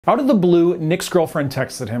Out of the blue, Nick's girlfriend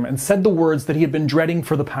texted him and said the words that he had been dreading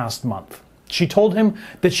for the past month. She told him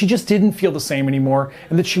that she just didn't feel the same anymore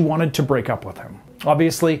and that she wanted to break up with him.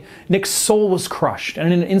 Obviously, Nick's soul was crushed,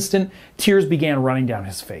 and in an instant, tears began running down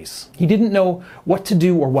his face. He didn't know what to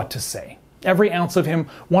do or what to say. Every ounce of him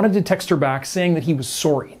wanted to text her back saying that he was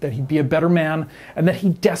sorry, that he'd be a better man, and that he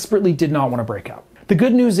desperately did not want to break up. The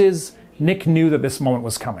good news is, Nick knew that this moment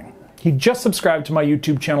was coming. He just subscribed to my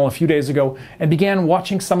YouTube channel a few days ago and began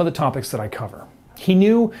watching some of the topics that I cover. He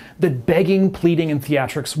knew that begging, pleading, and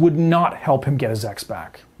theatrics would not help him get his ex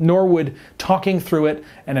back, nor would talking through it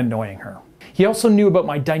and annoying her. He also knew about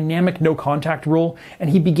my dynamic no contact rule, and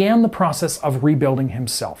he began the process of rebuilding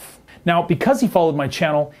himself. Now, because he followed my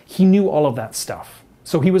channel, he knew all of that stuff.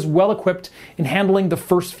 So he was well equipped in handling the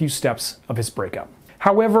first few steps of his breakup.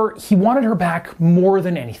 However, he wanted her back more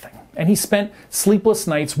than anything. And he spent sleepless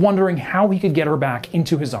nights wondering how he could get her back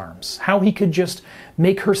into his arms, how he could just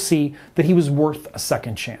make her see that he was worth a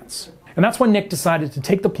second chance. And that's when Nick decided to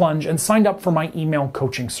take the plunge and signed up for my email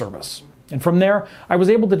coaching service. And from there, I was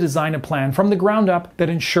able to design a plan from the ground up that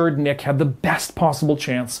ensured Nick had the best possible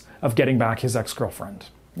chance of getting back his ex-girlfriend.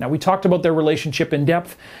 Now, we talked about their relationship in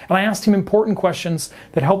depth, and I asked him important questions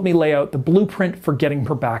that helped me lay out the blueprint for getting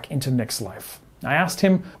her back into Nick's life. I asked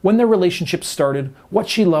him when their relationship started, what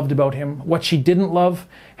she loved about him, what she didn't love,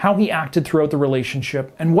 how he acted throughout the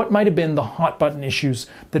relationship, and what might have been the hot button issues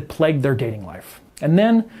that plagued their dating life. And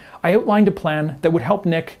then I outlined a plan that would help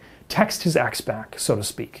Nick text his ex back, so to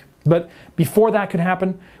speak. But before that could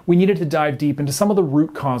happen, we needed to dive deep into some of the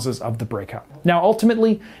root causes of the breakup. Now,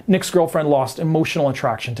 ultimately, Nick's girlfriend lost emotional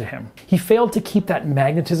attraction to him. He failed to keep that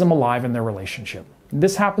magnetism alive in their relationship.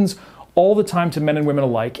 This happens all the time to men and women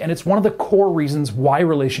alike, and it's one of the core reasons why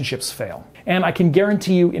relationships fail. And I can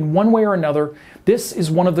guarantee you, in one way or another, this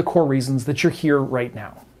is one of the core reasons that you're here right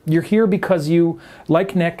now. You're here because you,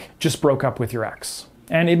 like Nick, just broke up with your ex.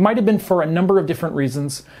 And it might have been for a number of different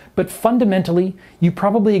reasons, but fundamentally, you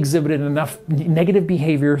probably exhibited enough negative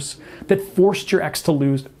behaviors that forced your ex to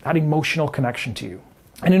lose that emotional connection to you.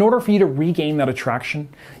 And in order for you to regain that attraction,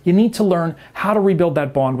 you need to learn how to rebuild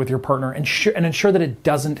that bond with your partner and ensure that it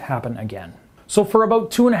doesn't happen again. So for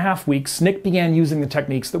about 2.5 weeks, Nick began using the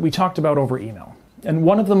techniques that we talked about over email. And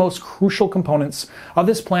one of the most crucial components of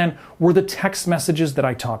this plan were the text messages that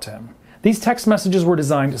I taught to him. These text messages were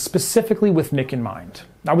designed specifically with Nick in mind.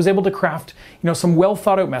 I was able to craft, some well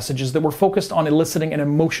thought out messages that were focused on eliciting an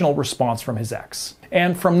emotional response from his ex.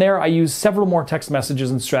 And from there, I used several more text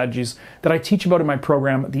messages and strategies that I teach about in my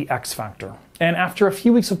program, The X Factor. And after a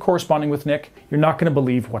few weeks of corresponding with Nick, you're not going to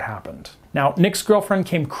believe what happened. Now, Nick's girlfriend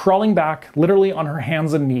came crawling back, literally on her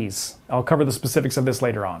hands and knees. I'll cover the specifics of this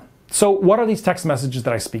later on. So what are these text messages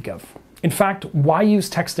that I speak of? In fact, why use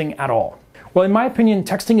texting at all? Well, in my opinion,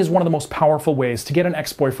 texting is one of the most powerful ways to get an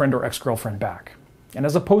ex-boyfriend or ex-girlfriend back. And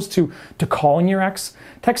as opposed to calling your ex,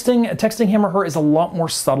 texting him or her is a lot more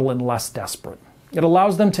subtle and less desperate. It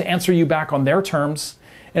allows them to answer you back on their terms,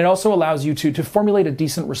 and it also allows you to formulate a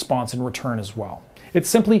decent response in return as well. It's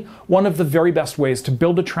simply one of the very best ways to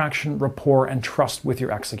build attraction, rapport, and trust with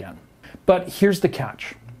your ex again. But here's the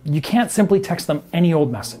catch. You can't simply text them any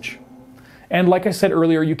old message. And like I said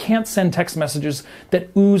earlier, you can't send text messages that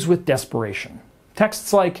ooze with desperation.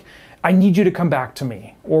 Texts like, "I need you to come back to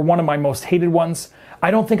me," or one of my most hated ones,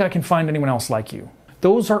 "I don't think I can find anyone else like you."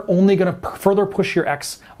 Those are only going to further push your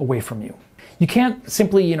ex away from you. You can't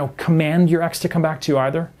simply, command your ex to come back to you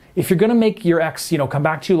either. If you're going to make your ex, come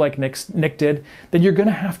back to you like Nick did, then you're going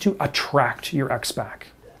to have to attract your ex back.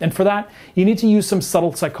 And for that, you need to use some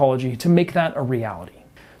subtle psychology to make that a reality.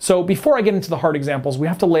 So before I get into the hard examples, we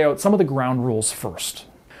have to lay out some of the ground rules first.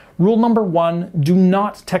 Rule number 1, do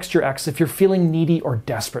not text your ex if you're feeling needy or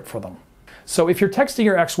desperate for them. So if you're texting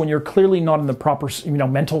your ex when you're clearly not in the proper,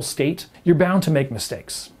 mental state, you're bound to make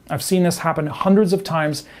mistakes. I've seen this happen hundreds of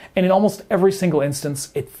times, and in almost every single instance,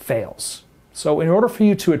 it fails. So in order for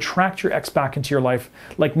you to attract your ex back into your life,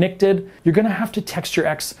 like Nick did, you're going to have to text your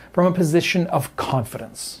ex from a position of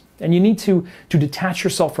confidence. And you need to detach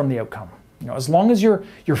yourself from the outcome. As long as you're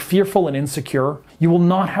fearful and insecure, you will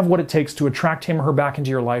not have what it takes to attract him or her back into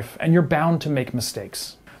your life, and you're bound to make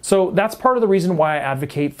mistakes. So that's part of the reason why I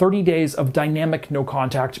advocate 30 days of dynamic no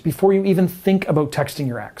contact before you even think about texting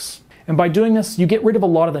your ex. And by doing this, you get rid of a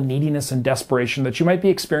lot of the neediness and desperation that you might be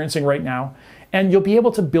experiencing right now, and you'll be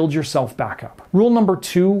able to build yourself back up. Rule number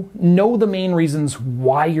 2, know the main reasons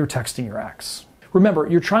why you're texting your ex. Remember,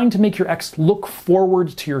 you're trying to make your ex look forward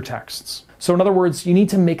to your texts. So in other words, you need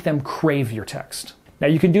to make them crave your text. Now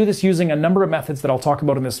you can do this using a number of methods that I'll talk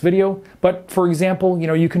about in this video, but for example,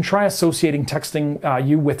 you can try associating texting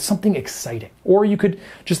you with something exciting, or you could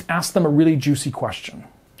just ask them a really juicy question.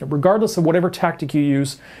 Regardless of whatever tactic you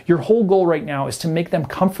use, your whole goal right now is to make them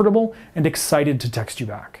comfortable and excited to text you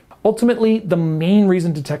back. Ultimately, the main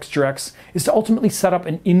reason to text your ex is to ultimately set up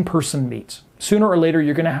an in-person meet. Sooner or later,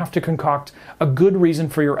 you're going to have to concoct a good reason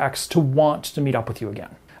for your ex to want to meet up with you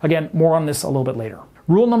again. Again, more on this a little bit later.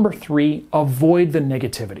 Rule number 3, avoid the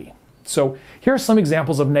negativity. So here are some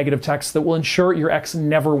examples of negative texts that will ensure your ex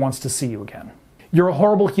never wants to see you again. You're a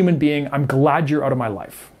horrible human being. I'm glad you're out of my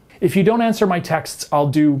life. If you don't answer my texts, I'll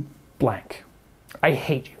do blank. I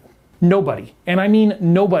hate you. Nobody, and I mean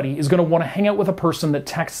nobody, is going to want to hang out with a person that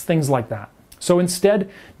texts things like that. So instead,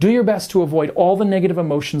 do your best to avoid all the negative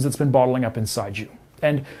emotions that's been bottling up inside you.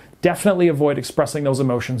 And definitely avoid expressing those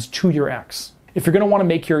emotions to your ex. If you're going to want to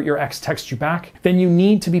make your ex text you back, then you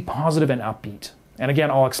need to be positive and upbeat. And again,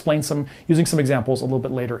 I'll explain using some examples a little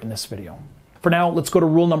bit later in this video. For now, let's go to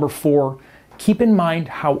rule number 4. Keep in mind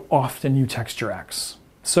how often you text your ex.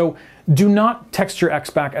 So do not text your ex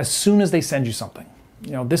back as soon as they send you something.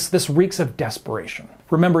 This reeks of desperation.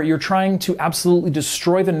 Remember, you're trying to absolutely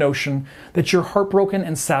destroy the notion that you're heartbroken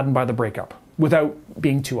and saddened by the breakup without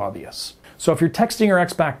being too obvious. So if you're texting your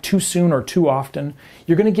ex back too soon or too often,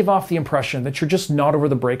 you're going to give off the impression that you're just not over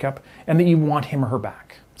the breakup and that you want him or her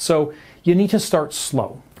back. So you need to start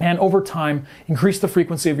slow and over time increase the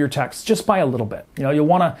frequency of your texts just by a little bit. You'll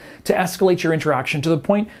want to escalate your interaction to the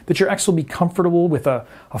point that your ex will be comfortable with a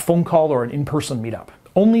phone call or an in-person meetup.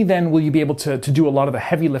 Only then will you be able to do a lot of the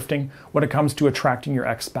heavy lifting when it comes to attracting your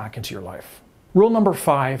ex back into your life. Rule number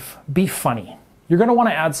 5, be funny. You're going to want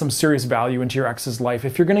to add some serious value into your ex's life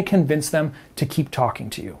if you're going to convince them to keep talking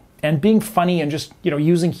to you. And being funny and just,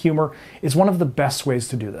 using humor is one of the best ways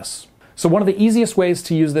to do this. So one of the easiest ways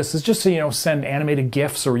to use this is just to, send animated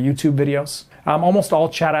GIFs or YouTube videos. Almost all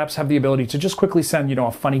chat apps have the ability to just quickly send,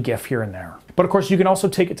 a funny GIF here and there. But of course, you can also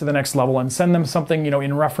take it to the next level and send them something,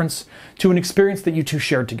 in reference to an experience that you two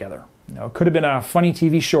shared together. It could have been a funny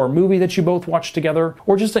TV show or movie that you both watched together,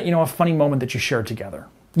 or just a funny moment that you shared together.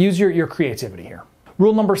 Use your creativity here.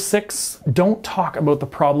 Rule number 6, don't talk about the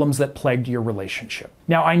problems that plagued your relationship.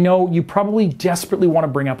 Now, I know you probably desperately want to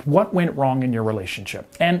bring up what went wrong in your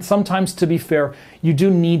relationship. And sometimes, to be fair, you do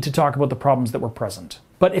need to talk about the problems that were present.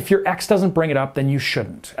 But if your ex doesn't bring it up, then you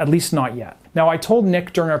shouldn't, at least not yet. Now, I told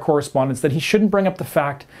Nick during our correspondence that he shouldn't bring up the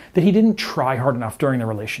fact that he didn't try hard enough during the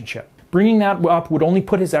relationship. Bringing that up would only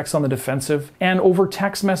put his ex on the defensive, and over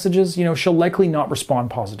text messages, she'll likely not respond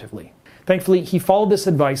positively. Thankfully, he followed this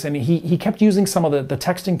advice and he kept using some of the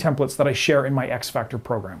texting templates that I share in my X Factor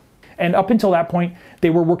program. And up until that point,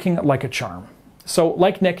 they were working like a charm. So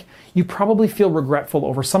like Nick, you probably feel regretful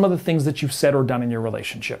over some of the things that you've said or done in your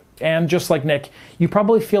relationship. And just like Nick, you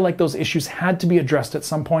probably feel like those issues had to be addressed at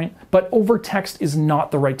some point, but over text is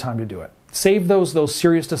not the right time to do it. Save those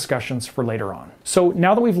serious discussions for later on. So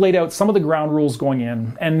now that we've laid out some of the ground rules going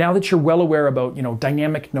in, and now that you're well aware about,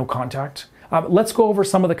 dynamic no contact, let's go over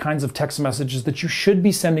some of the kinds of text messages that you should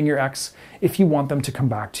be sending your ex if you want them to come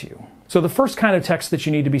back to you. So the first kind of text that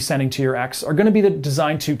you need to be sending to your ex are going to be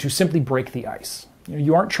designed to simply break the ice.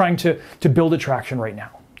 You aren't trying to build attraction right now.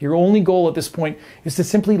 Your only goal at this point is to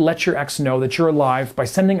simply let your ex know that you're alive by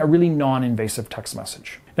sending a really non-invasive text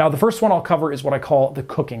message. Now, the first one I'll cover is what I call the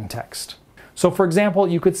cooking text. So for example,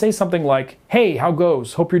 you could say something like, "Hey, how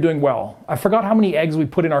goes? Hope you're doing well. I forgot how many eggs we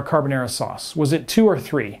put in our carbonara sauce. Was it 2 or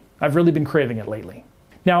 3? I've really been craving it lately."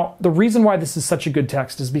 Now, the reason why this is such a good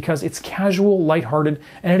text is because it's casual, lighthearted,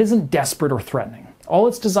 and it isn't desperate or threatening. All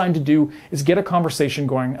it's designed to do is get a conversation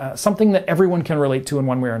going, something that everyone can relate to in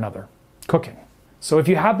one way or another: cooking. So if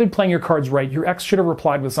you have been playing your cards right, your ex should have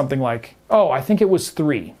replied with something like, "Oh, I think it was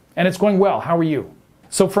 3, and it's going well. How are you?"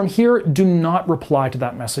 So from here, do not reply to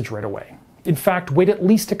that message right away. In fact, wait at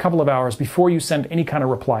least a couple of hours before you send any kind of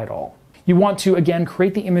reply at all. You want to, again,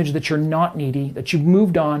 create the image that you're not needy, that you've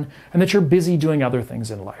moved on, and that you're busy doing other things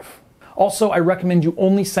in life. Also, I recommend you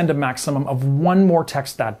only send a maximum of 1 more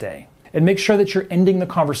text that day, and make sure that you're ending the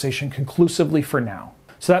conversation conclusively for now.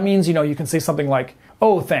 So that means, you can say something like,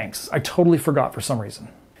 "Oh, thanks, I totally forgot for some reason."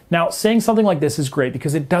 Now, saying something like this is great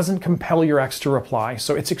because it doesn't compel your ex to reply,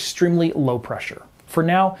 so it's extremely low pressure. For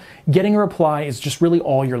now, getting a reply is just really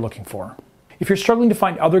all you're looking for. If you're struggling to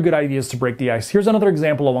find other good ideas to break the ice, here's another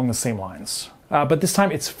example along the same lines. But this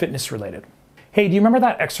time it's fitness related. "Hey, do you remember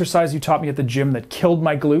that exercise you taught me at the gym that killed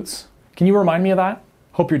my glutes? Can you remind me of that?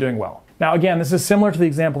 Hope you're doing well." Now again, this is similar to the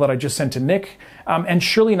example that I just sent to Nick, and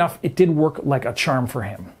surely enough, it did work like a charm for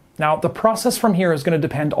him. Now, the process from here is going to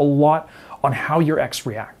depend a lot on how your ex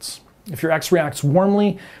reacts. If your ex reacts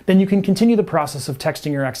warmly, then you can continue the process of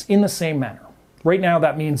texting your ex in the same manner. Right now,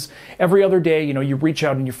 that means every other day, you reach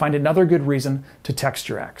out and you find another good reason to text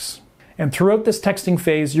your ex. And throughout this texting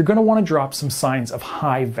phase, you're going to want to drop some signs of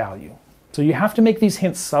high value. So you have to make these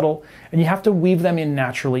hints subtle, and you have to weave them in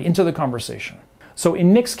naturally into the conversation. So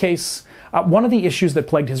in Nick's case, one of the issues that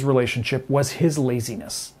plagued his relationship was his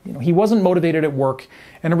laziness. He wasn't motivated at work,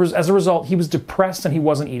 and as a result, he was depressed and he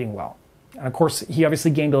wasn't eating well. And of course, he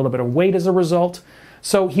obviously gained a little bit of weight as a result.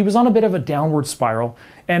 So he was on a bit of a downward spiral,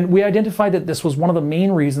 and we identified that this was one of the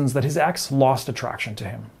main reasons that his ex lost attraction to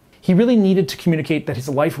him. He really needed to communicate that his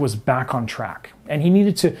life was back on track, and he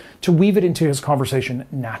needed to weave it into his conversation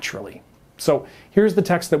naturally. So here's the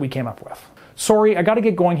text that we came up with. Sorry, I gotta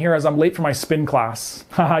get going here as I'm late for my spin class.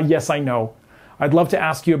 Haha, yes, I know. I'd love to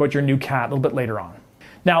ask you about your new cat a little bit later on.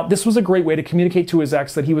 Now, this was a great way to communicate to his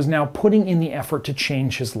ex that he was now putting in the effort to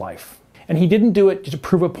change his life. And he didn't do it to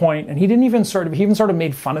prove a point, and he even sort of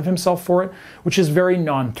made fun of himself for it, which is very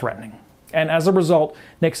non-threatening. And as a result,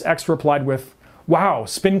 Nick's ex replied with, "Wow,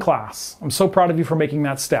 spin class. I'm so proud of you for making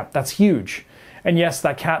that step. That's huge. And yes,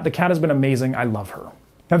 the cat has been amazing. I love her."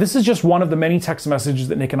 Now, this is just one of the many text messages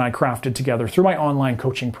that Nick and I crafted together through my online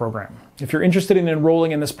coaching program. If you're interested in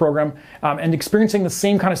enrolling in this program and experiencing the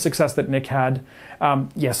same kind of success that Nick had,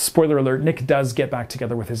 yes, spoiler alert, Nick does get back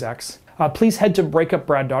together with his ex. Please head to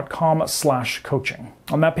breakupbrad.com/coaching.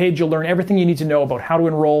 On that page, you'll learn everything you need to know about how to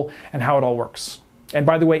enroll and how it all works. And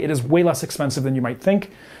by the way, it is way less expensive than you might think.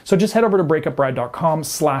 So just head over to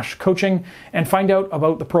breakupbrad.com/coaching and find out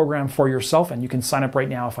about the program for yourself. And you can sign up right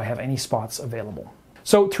now if I have any spots available.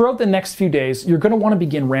 So throughout the next few days, you're going to want to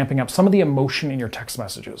begin ramping up some of the emotion in your text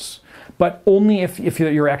messages, but only if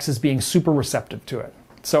your ex is being super receptive to it.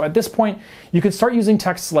 So at this point, you could start using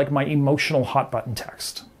texts like my emotional hot button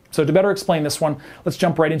text. So to better explain this one, let's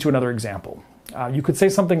jump right into another example. You could say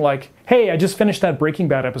something like, "Hey, I just finished that Breaking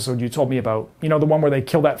Bad episode you told me about. You know, the one where they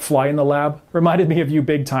kill that fly in the lab? Reminded me of you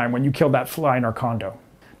big time when you killed that fly in our condo."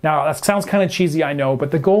 Now, that sounds kind of cheesy, I know, but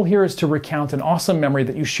the goal here is to recount an awesome memory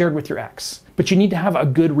that you shared with your ex. But you need to have a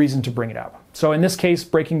good reason to bring it up. So in this case,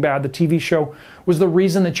 Breaking Bad, the TV show, was the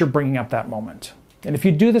reason that you're bringing up that moment. And if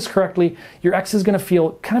you do this correctly, your ex is going to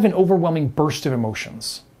feel kind of an overwhelming burst of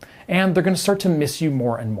emotions. And they're going to start to miss you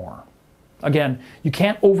more and more. Again, you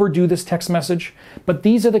can't overdo this text message, but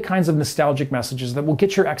these are the kinds of nostalgic messages that will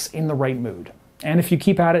get your ex in the right mood. And if you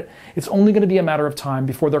keep at it, it's only going to be a matter of time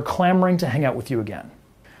before they're clamoring to hang out with you again.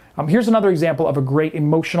 Here's another example of a great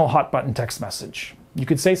emotional hot button text message. You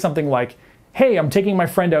could say something like, "Hey, I'm taking my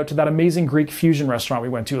friend out to that amazing Greek fusion restaurant we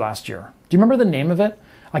went to last year. Do you remember the name of it?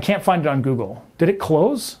 I can't find it on Google. Did it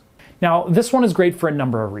close?" Now, this one is great for a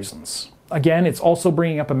number of reasons. Again, it's also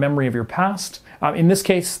bringing up a memory of your past. In this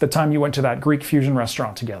case, the time you went to that Greek fusion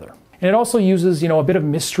restaurant together. And it also uses, a bit of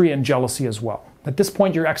mystery and jealousy as well. At this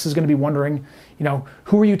point, your ex is going to be wondering,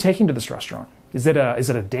 who are you taking to this restaurant? Is it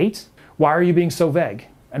a date? Why are you being so vague?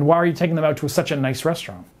 And why are you taking them out to such a nice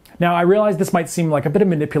restaurant? Now, I realize this might seem like a bit of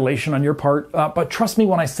manipulation on your part, but trust me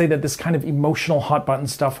when I say that this kind of emotional hot button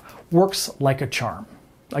stuff works like a charm.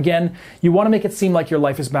 Again, you want to make it seem like your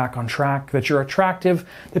life is back on track, that you're attractive,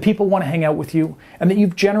 that people want to hang out with you, and that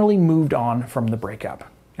you've generally moved on from the breakup.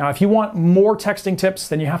 Now, if you want more texting tips,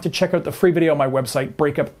 then you have to check out the free video on my website,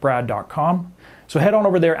 breakupbrad.com. So head on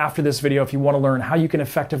over there after this video if you want to learn how you can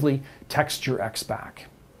effectively text your ex back.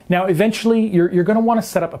 Now, eventually, you're going to want to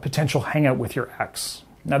set up a potential hangout with your ex.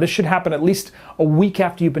 Now, this should happen at least a week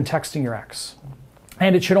after you've been texting your ex.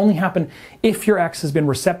 And it should only happen if your ex has been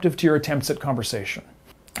receptive to your attempts at conversation.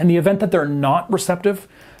 In the event that they're not receptive,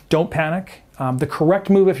 don't panic. The correct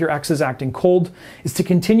move if your ex is acting cold is to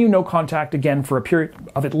continue no contact again for a period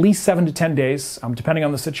of at least 7 to 10 days, depending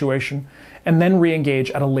on the situation, and then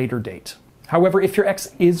re-engage at a later date. However, if your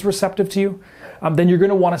ex is receptive to you, then you're going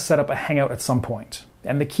to want to set up a hangout at some point.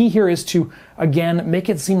 And the key here is to, again, make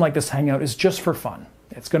it seem like this hangout is just for fun.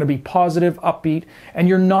 It's going to be positive, upbeat, and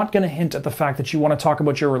you're not going to hint at the fact that you want to talk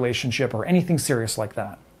about your relationship or anything serious like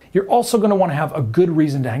that. You're also going to want to have a good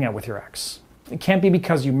reason to hang out with your ex. It can't be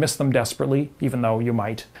because you miss them desperately, even though you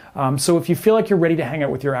might. So if you feel like you're ready to hang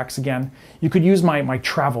out with your ex again, you could use my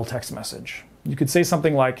travel text message. You could say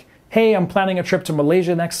something like, "Hey, I'm planning a trip to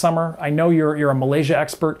Malaysia next summer. I know you're a Malaysia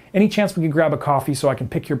expert. Any chance we could grab a coffee so I can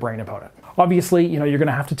pick your brain about it?" Obviously, you're going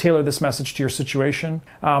to have to tailor this message to your situation,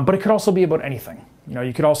 but it could also be about anything.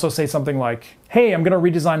 You could also say something like, "Hey, I'm going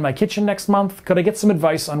to redesign my kitchen next month. Could I get some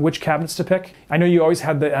advice on which cabinets to pick? I know you always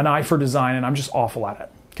had an eye for design and I'm just awful at it.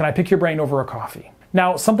 Can I pick your brain over a coffee?"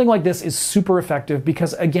 Now, something like this is super effective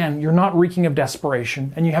because, again, you're not reeking of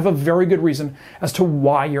desperation and you have a very good reason as to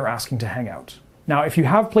why you're asking to hang out. Now, if you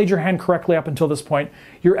have played your hand correctly up until this point,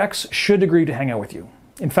 your ex should agree to hang out with you.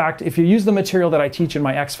 In fact, if you use the material that I teach in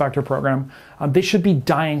my X Factor program, they should be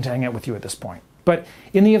dying to hang out with you at this point. But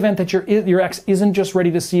in the event that your ex isn't just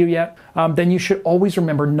ready to see you yet, then you should always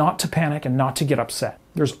remember not to panic and not to get upset.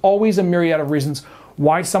 There's always a myriad of reasons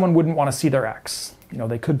why someone wouldn't want to see their ex.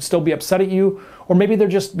 They could still be upset at you, or maybe they're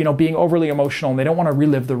just, being overly emotional and they don't want to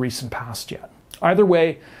relive the recent past yet. Either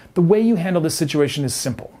way, the way you handle this situation is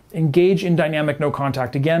simple. Engage in dynamic no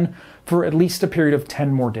contact again for at least a period of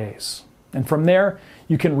 10 more days. And from there,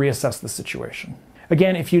 you can reassess the situation.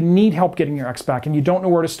 Again, if you need help getting your ex back and you don't know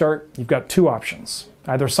where to start, you've got two options.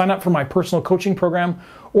 Either sign up for my personal coaching program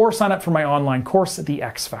or sign up for my online course, The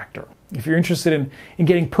X Factor. If you're interested in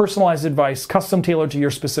getting personalized advice, custom tailored to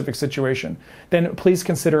your specific situation, then please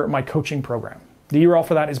consider my coaching program. The URL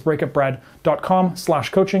for that is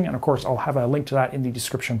breakupbrad.com/coaching, and of course I'll have a link to that in the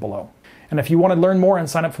description below. And if you want to learn more and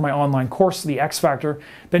sign up for my online course, The X Factor,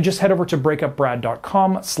 then just head over to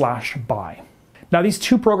breakupbrad.com/buy. Now, these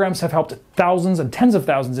two programs have helped thousands and tens of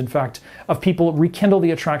thousands, in fact, of people rekindle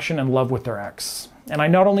the attraction and love with their ex. And I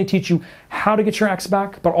not only teach you how to get your ex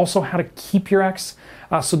back, but also how to keep your ex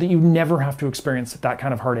so that you never have to experience that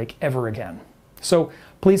kind of heartache ever again. So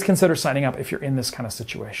please consider signing up if you're in this kind of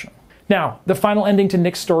situation. Now, the final ending to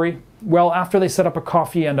Nick's story, well, after they set up a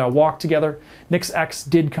coffee and a walk together, Nick's ex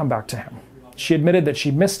did come back to him. She admitted that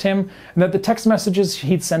she missed him and that the text messages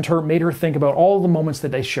he'd sent her made her think about all the moments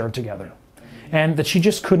that they shared together, and that she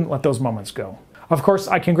just couldn't let those moments go. Of course,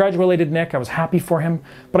 I congratulated Nick, I was happy for him,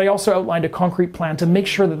 but I also outlined a concrete plan to make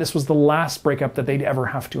sure that this was the last breakup that they'd ever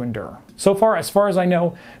have to endure. So far as I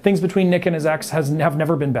know, things between Nick and his ex have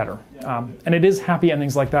never been better. And it is happy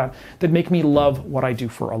endings like that that make me love what I do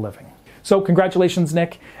for a living. So congratulations,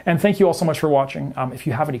 Nick, and thank you all so much for watching. If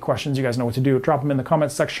you have any questions, you guys know what to do. Drop them in the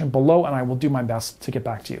comments section below, and I will do my best to get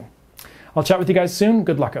back to you. I'll chat with you guys soon.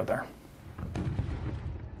 Good luck out there.